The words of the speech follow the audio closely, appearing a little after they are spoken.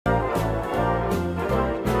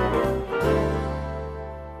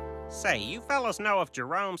Say, you fellas know if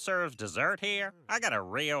Jerome serves dessert here? I got a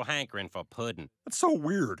real hankering for pudding. That's so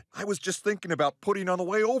weird. I was just thinking about pudding on the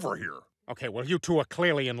way over here. Okay, well, you two are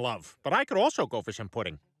clearly in love, but I could also go for some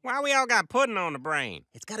pudding. Why we all got pudding on the brain?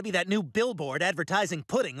 It's gotta be that new billboard advertising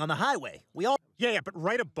pudding on the highway. Yeah, but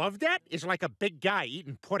right above that is like a big guy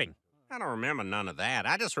eating pudding. I don't remember none of that.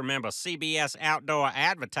 I just remember CBS outdoor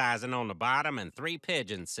advertising on the bottom and 3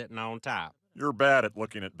 pigeons sitting on top. You're bad at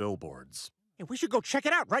looking at billboards. Hey, we should go check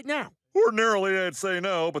it out right now. Ordinarily, I'd say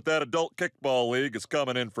no, but that adult kickball league is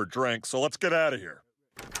coming in for drinks, so let's get out of here.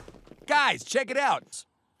 Guys, check it out.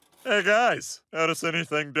 Hey, guys, notice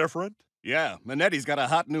anything different? Yeah, Manetti's got a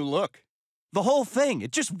hot new look. The whole thing,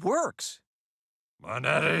 it just works.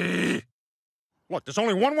 Manetti! Look, there's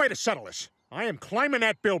only one way to settle this. I am climbing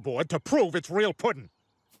that billboard to prove it's real pudding.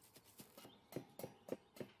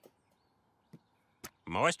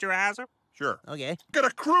 Moisturizer? Sure. Okay. Got a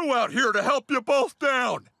crew out here to help you both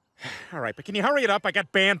down. All right, but can you hurry it up? I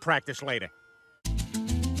got band practice later.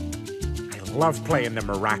 I love playing the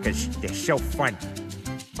maracas. They're so fun.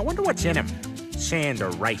 I wonder what's in them. Sand or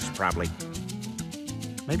rice, probably.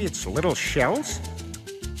 Maybe it's little shells?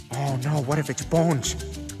 Oh, no, what if it's bones?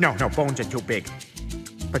 No, bones are too big.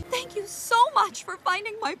 But Thank you so much for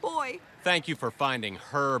finding my boy. Thank you for finding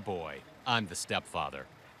her boy. I'm the stepfather.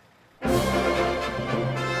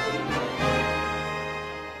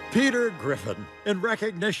 Peter Griffin, in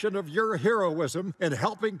recognition of your heroism in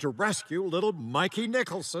helping to rescue little Mikey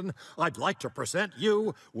Nicholson, I'd like to present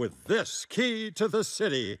you with this key to the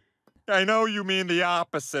city. I know you mean the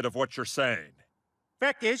opposite of what you're saying.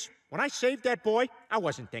 fact is, when I saved that boy, I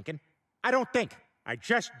wasn't thinking. I don't think. I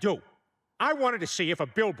just do. I wanted to see if a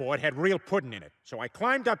billboard had real pudding in it, so I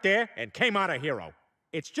climbed up there and came out a hero.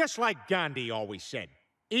 It's just like Gandhi always said.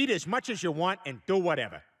 Eat as much as you want and do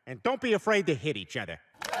whatever. And don't be afraid to hit each other.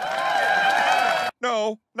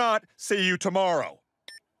 No, not see you tomorrow.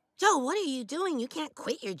 Joe, what are you doing? You can't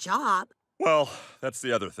quit your job. Well, that's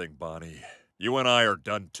the other thing, Bonnie. You and I are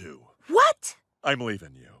done too. What? I'm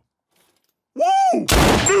leaving you. Whoa!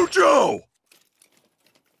 New Joe!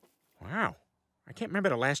 Wow. I can't remember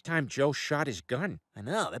the last time Joe shot his gun. I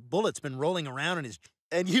know, that bullet's been rolling around in his...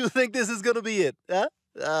 And you think this is gonna be it, huh?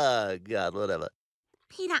 Oh, God, whatever.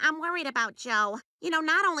 Peter, I'm worried about Joe. You know,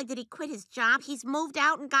 not only did he quit his job, he's moved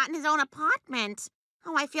out and gotten his own apartment.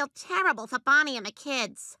 Oh, I feel terrible for Bonnie and the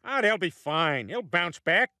kids. Ah, they'll be fine. He'll bounce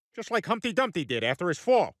back, just like Humpty Dumpty did after his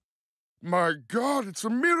fall. My God, it's a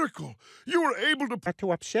miracle. You were able to... Not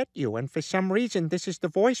to upset you, and for some reason, this is the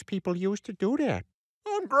voice people use to do that.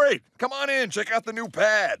 I'm great. Come on in, check out the new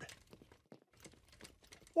pad.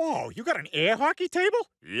 Whoa, you got an air hockey table?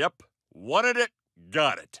 Yep. Wanted it,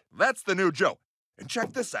 got it. That's the new Joe. And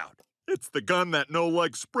check this out. It's the gun that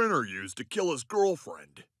no-leg sprinter used to kill his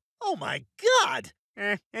girlfriend. Oh, my God!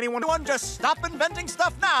 Anyone just stop inventing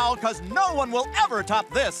stuff now, because no one will ever top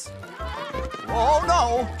this. Oh,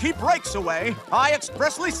 no. Keep rakes away. I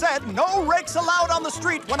expressly said no rakes allowed on the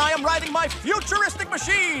street when I am riding my futuristic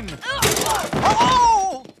machine.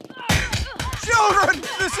 Oh! Children,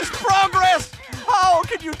 this is progress. How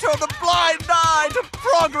can you turn a blind eye to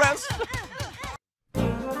progress?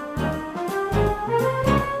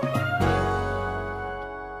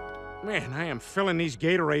 Man, I am filling these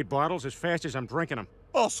Gatorade bottles as fast as I'm drinking them.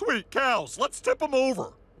 Oh, sweet cows. Let's tip them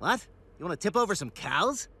over. What? You want to tip over some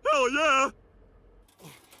cows? Hell yeah.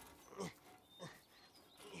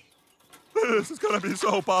 This is gonna be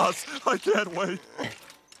so boss. I can't wait.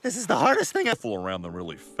 This is the hardest thing Fool around the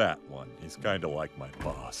really fat one. He's kinda like my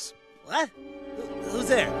boss. What? Who's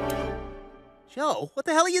there? Joe, what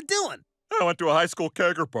the hell are you doing? I went to a high school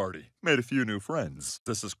kegger party. Made a few new friends.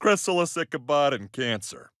 This is Chrysalis, Ichabod, and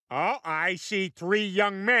Cancer. Oh, I see 3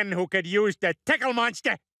 young men who could use the tickle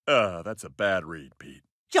monster. That's a bad read, Pete.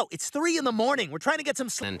 Joe, it's 3 in the morning. We're trying to get some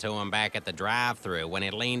sleep. And to him back at the drive-thru when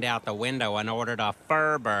he leaned out the window and ordered a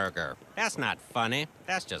fur burger. That's not funny.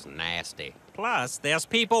 That's just nasty. Plus, there's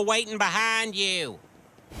people waiting behind you.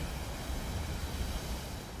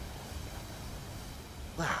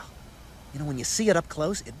 Wow. You know, when you see it up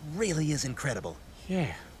close, it really is incredible.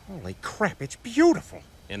 Yeah, holy crap, it's beautiful.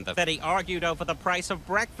 In the that he argued over the price of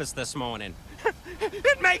breakfast this morning.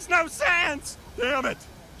 It makes no sense! Damn it!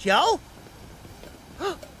 Joe?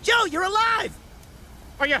 Joe, you're alive!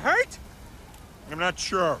 Are you hurt? I'm not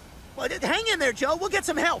sure. Well, hang in there, Joe. We'll get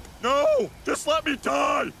some help. No! Just let me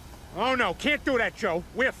die! Oh, no, can't do that, Joe.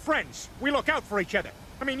 We're friends. We look out for each other.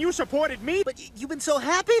 I mean, you supported me. But you've been so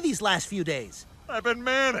happy these last few days. I've been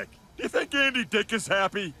manic. Do you think Andy Dick is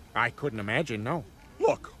happy? I couldn't imagine, no.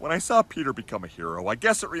 Look, when I saw Peter become a hero, I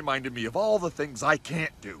guess it reminded me of all the things I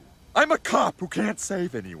can't do. I'm a cop who can't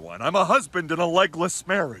save anyone. I'm a husband in a legless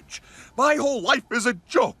marriage. My whole life is a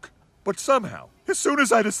joke. But somehow, as soon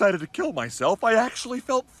as I decided to kill myself, I actually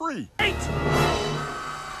felt free.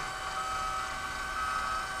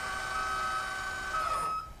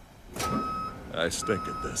 I stink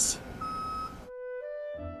at this.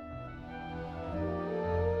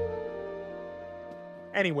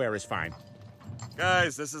 Anywhere is fine.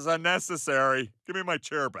 Guys, this is unnecessary. Give me my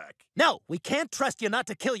chair back. No, we can't trust you not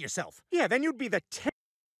to kill yourself. Yeah, then you'd be the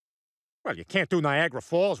Well, you can't do Niagara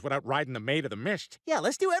Falls without riding the Maid of the Mist. Yeah,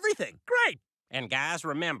 let's do everything. Great! And guys,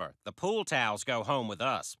 remember, the pool towels go home with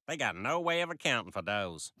us. They got no way of accounting for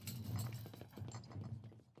those.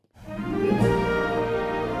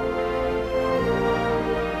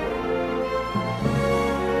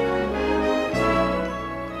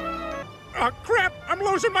 Crap! I'm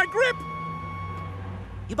losing my grip!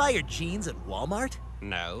 You buy your jeans at Walmart?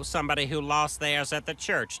 No, somebody who lost theirs at the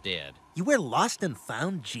church did. You wear lost and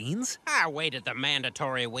found jeans? I waited the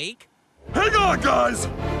mandatory week. Hang on, guys!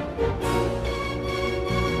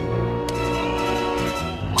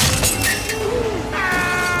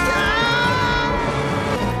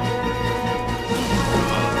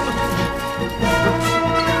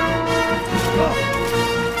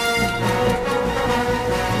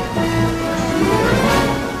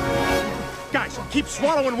 Guys, keep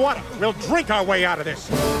swallowing water. We'll drink our way out of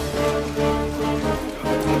this.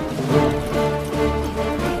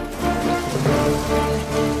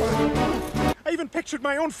 I even pictured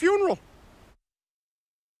my own funeral.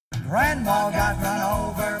 Grandma got run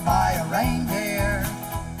over by a reindeer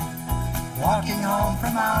walking home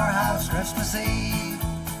from our house Christmas Eve.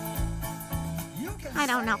 I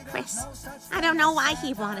don't know, Chris. I don't know why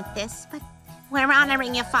he wanted this, but we're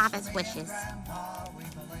honoring your father's wishes.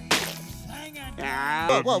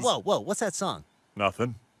 Whoa. What's that song?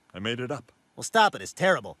 Nothing. I made it up. Well, stop it. It's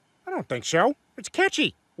terrible. I don't think so. It's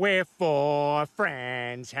catchy. We're four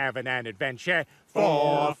friends having an adventure.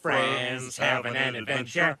 Four friends having an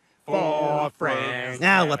adventure. Four friends.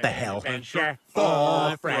 Now, what the hell? Adventure.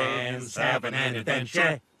 Four friends having an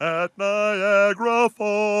adventure. At Niagara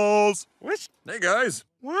Falls. Listen. Hey, guys.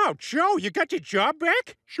 Wow, Joe, you got your job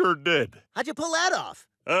back? Sure did. How'd you pull that off?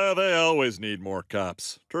 They always need more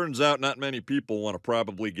cops. Turns out not many people want to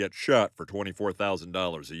probably get shot for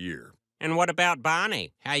 $24,000 a year. And what about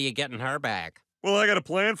Bonnie? How you getting her back? Well, I got a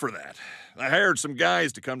plan for that. I hired some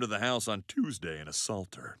guys to come to the house on Tuesday and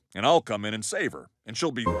assault her. And I'll come in and save her. And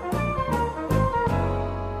she'll be...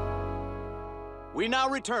 We now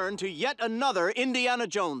return to yet another Indiana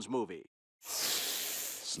Jones movie.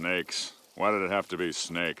 Snakes. Why did it have to be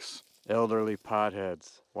snakes? Elderly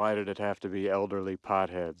potheads. Why did it have to be elderly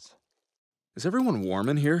potheads? Is everyone warm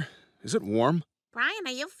in here? Is it warm? Brian,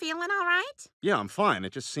 are you feeling all right? Yeah, I'm fine.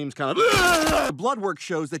 It just seems kind of... The blood work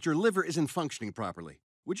shows that your liver isn't functioning properly.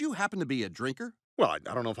 Would you happen to be a drinker? Well, I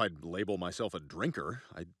don't know if I'd label myself a drinker.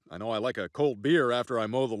 I know I like a cold beer after I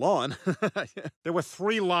mow the lawn. There were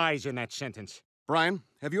 3 lies in that sentence. Brian,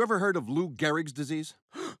 have you ever heard of Lou Gehrig's disease?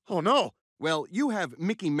 Oh, no. Well, you have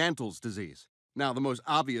Mickey Mantle's disease. Now, the most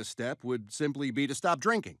obvious step would simply be to stop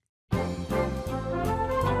drinking.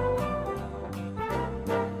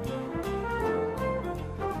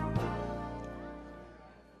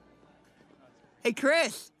 Hey,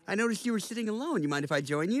 Chris, I noticed you were sitting alone. You mind if I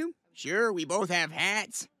join you? Sure, we both have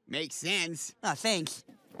hats. Makes sense. Oh, thanks.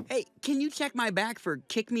 Hey, can you check my back for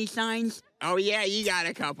kick me signs? Oh, yeah, you got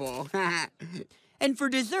a couple. And for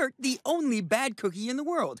dessert, the only bad cookie in the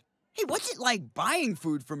world. Hey, what's it like buying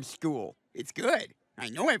food from school? It's good. I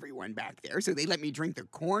know everyone back there, so they let me drink the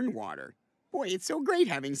corn water. Boy, it's so great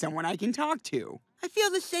having someone I can talk to. I feel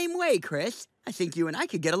the same way, Chris. I think you and I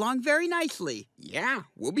could get along very nicely. Yeah,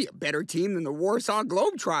 we'll be a better team than the Warsaw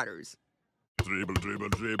Globetrotters. Dribble.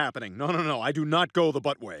 Happening. No. I do not go the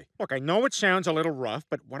butt way. Look, I know it sounds a little rough,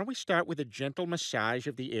 but why don't we start with a gentle massage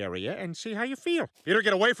of the area and see how you feel? Peter,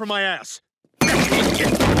 get away from my ass.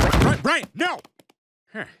 Brian, no!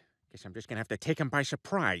 Guess I'm just gonna have to take him by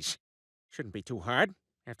surprise. Shouldn't be too hard.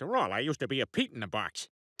 After all, I used to be a Pete in the box.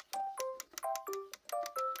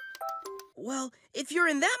 Well, if you're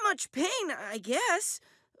in that much pain, I guess.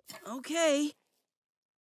 Okay.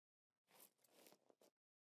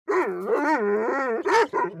 You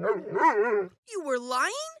were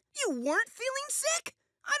lying? You weren't feeling sick?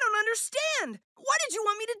 I don't understand. Why did you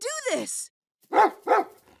want me to do this?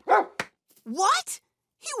 What?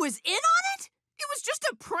 He was in on it? It was just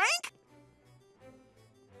a prank?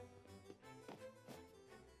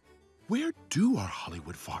 Where do our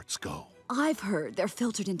Hollywood farts go? I've heard they're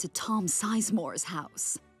filtered into Tom Sizemore's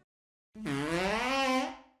house.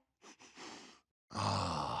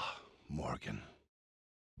 Ah, Morgan.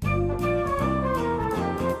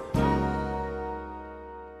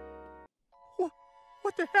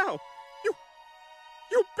 What the hell?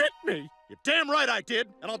 You bit me! You're damn right I did,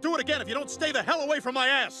 and I'll do it again if you don't stay the hell away from my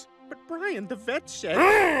ass! But Brian, the vet said...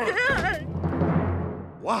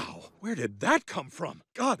 Wow, where did that come from?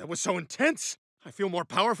 God, that was so intense! I feel more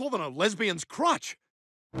powerful than a lesbian's crotch!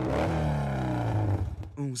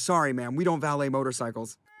 Oh, sorry, ma'am. We don't valet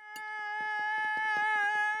motorcycles.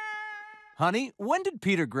 Honey, when did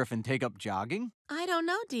Peter Griffin take up jogging? I don't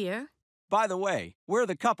know, dear. By the way, we're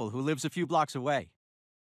the couple who lives a few blocks away.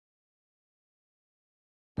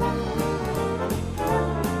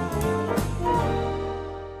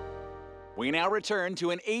 We now return to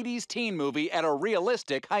an 80s teen movie at a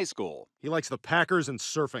realistic high school. He likes the Packers and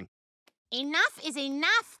surfing. Enough is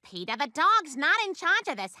enough, Peter. The dog's not in charge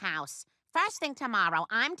of this house. First thing tomorrow,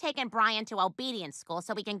 I'm taking Brian to obedience school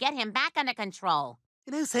so we can get him back under control.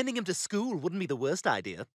 You know, sending him to school wouldn't be the worst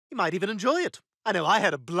idea. He might even enjoy it. I know I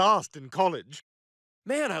had a blast in college.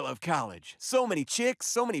 Man, I love college. So many chicks,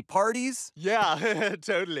 so many parties. Yeah,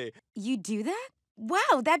 totally. You do that?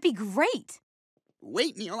 Wow, that'd be great.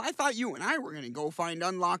 Wait, Neil, I thought you and I were gonna go find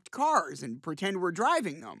unlocked cars and pretend we're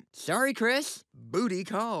driving them. Sorry, Chris. Booty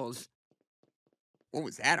calls. What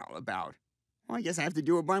was that all about? Well, I guess I have to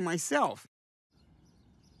do it by myself.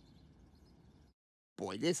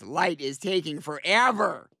 Boy, this light is taking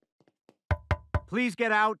forever. Please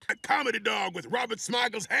get out. A comedy dog with Robert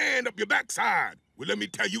Smigel's hand up your backside. Well, let me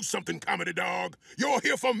tell you something, comedy dog. You're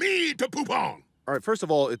here for me to poop on. All right, first of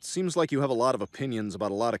all, it seems like you have a lot of opinions about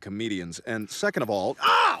a lot of comedians. And second of all...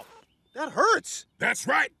 Ow! That hurts! That's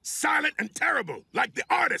right. Silent and terrible, like the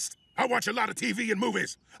artist. I watch a lot of TV and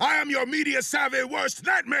movies. I am your media-savvy worst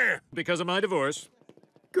nightmare. Because of my divorce.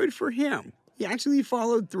 Good for him. He actually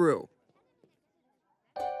followed through.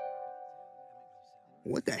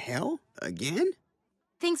 What the hell? Again?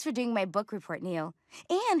 Thanks for doing my book report, Neil.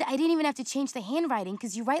 And I didn't even have to change the handwriting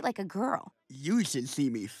because you write like a girl. You should see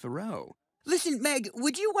me throw. Listen, Meg,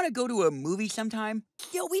 would you want to go to a movie sometime?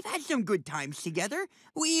 Still, we've had some good times together.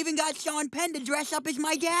 We even got Sean Penn to dress up as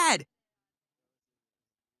my dad.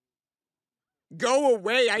 Go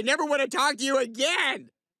away. I never want to talk to you again.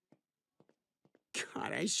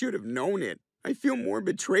 God, I should have known it. I feel more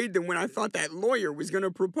betrayed than when I thought that lawyer was going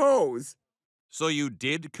to propose. So you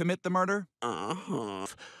did commit the murder? Uh-huh.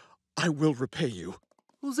 I will repay you.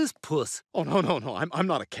 Who's this puss? Oh, no. I'm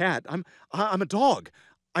not a cat. I'm a dog.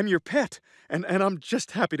 I'm your pet, and I'm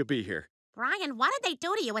just happy to be here. Brian, what did they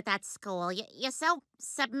do to you at that school? You're so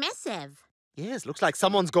submissive. Yes, looks like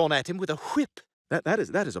someone's gone at him with a whip. That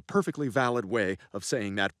is a perfectly valid way of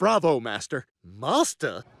saying that. Bravo, master.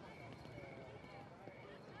 Master?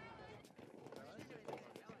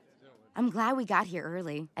 I'm glad we got here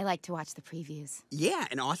early. I like to watch the previews. Yeah,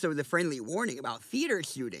 and also the friendly warning about theater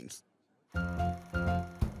shootings.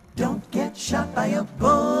 Don't get shot by a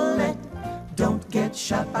bullet. Don't get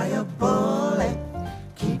shot by a bullet.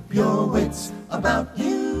 Keep your wits about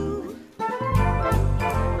you.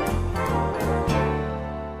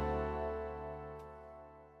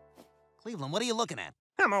 Cleveland, what are you looking at?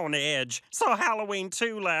 I'm on edge. Saw Halloween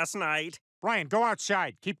 2 last night. Brian, go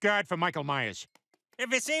outside. Keep guard for Michael Myers.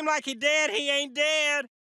 If it seemed like he dead, he ain't dead.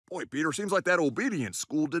 Boy, Peter, seems like that obedience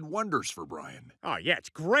school did wonders for Brian. Oh, yeah, it's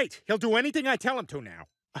great. He'll do anything I tell him to now.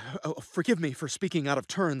 Forgive me for speaking out of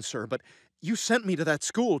turn, sir, but you sent me to that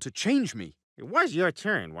school to change me. It was your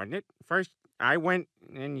turn, wasn't it? First I went,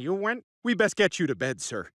 and you went? We best get you to bed,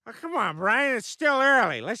 sir. Oh, come on, Brian. It's still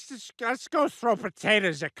early. Let's go throw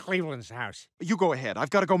potatoes at Cleveland's house. You go ahead. I've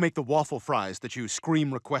got to go make the waffle fries that you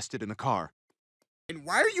scream requested in the car. And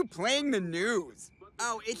why are you playing the news?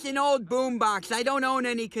 Oh, it's an old boombox. I don't own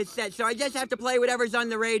any cassettes, so I just have to play whatever's on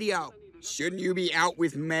the radio. Shouldn't you be out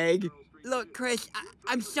with Meg? Look, Chris,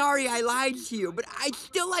 I'm sorry I lied to you, but I'd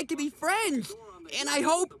still like to be friends. And I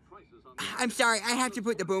hope... I'm sorry, I have to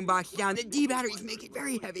put the boombox down. The D batteries make it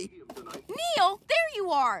very heavy. Neil, there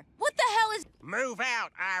you are. What the hell is... Move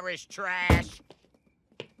out, Irish trash.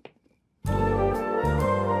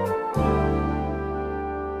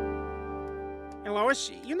 Hey,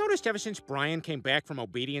 Lois, you noticed ever since Brian came back from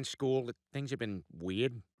obedience school that things have been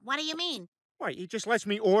weird? What do you mean? Why, he just lets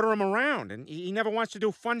me order him around, and he never wants to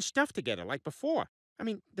do fun stuff together like before. I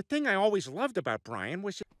mean, the thing I always loved about Brian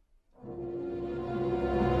was...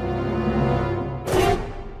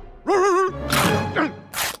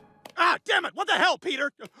 Ah, damn it! What the hell,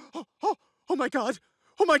 Peter? Oh my God!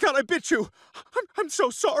 Oh my God! I bit you! I'm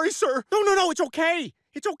so sorry, sir. No, it's okay.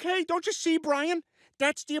 It's okay. Don't you see, Brian?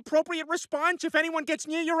 That's the appropriate response if anyone gets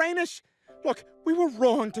near your anus. Look, we were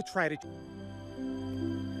wrong to try to...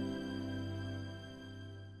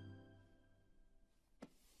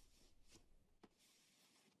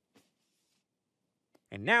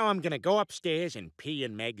 And now I'm gonna go upstairs and pee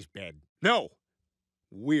in Meg's bed. No!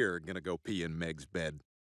 We're gonna go pee in Meg's bed.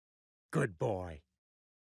 Good boy.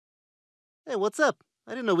 Hey, what's up?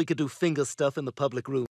 I didn't know we could do finger stuff in the public room.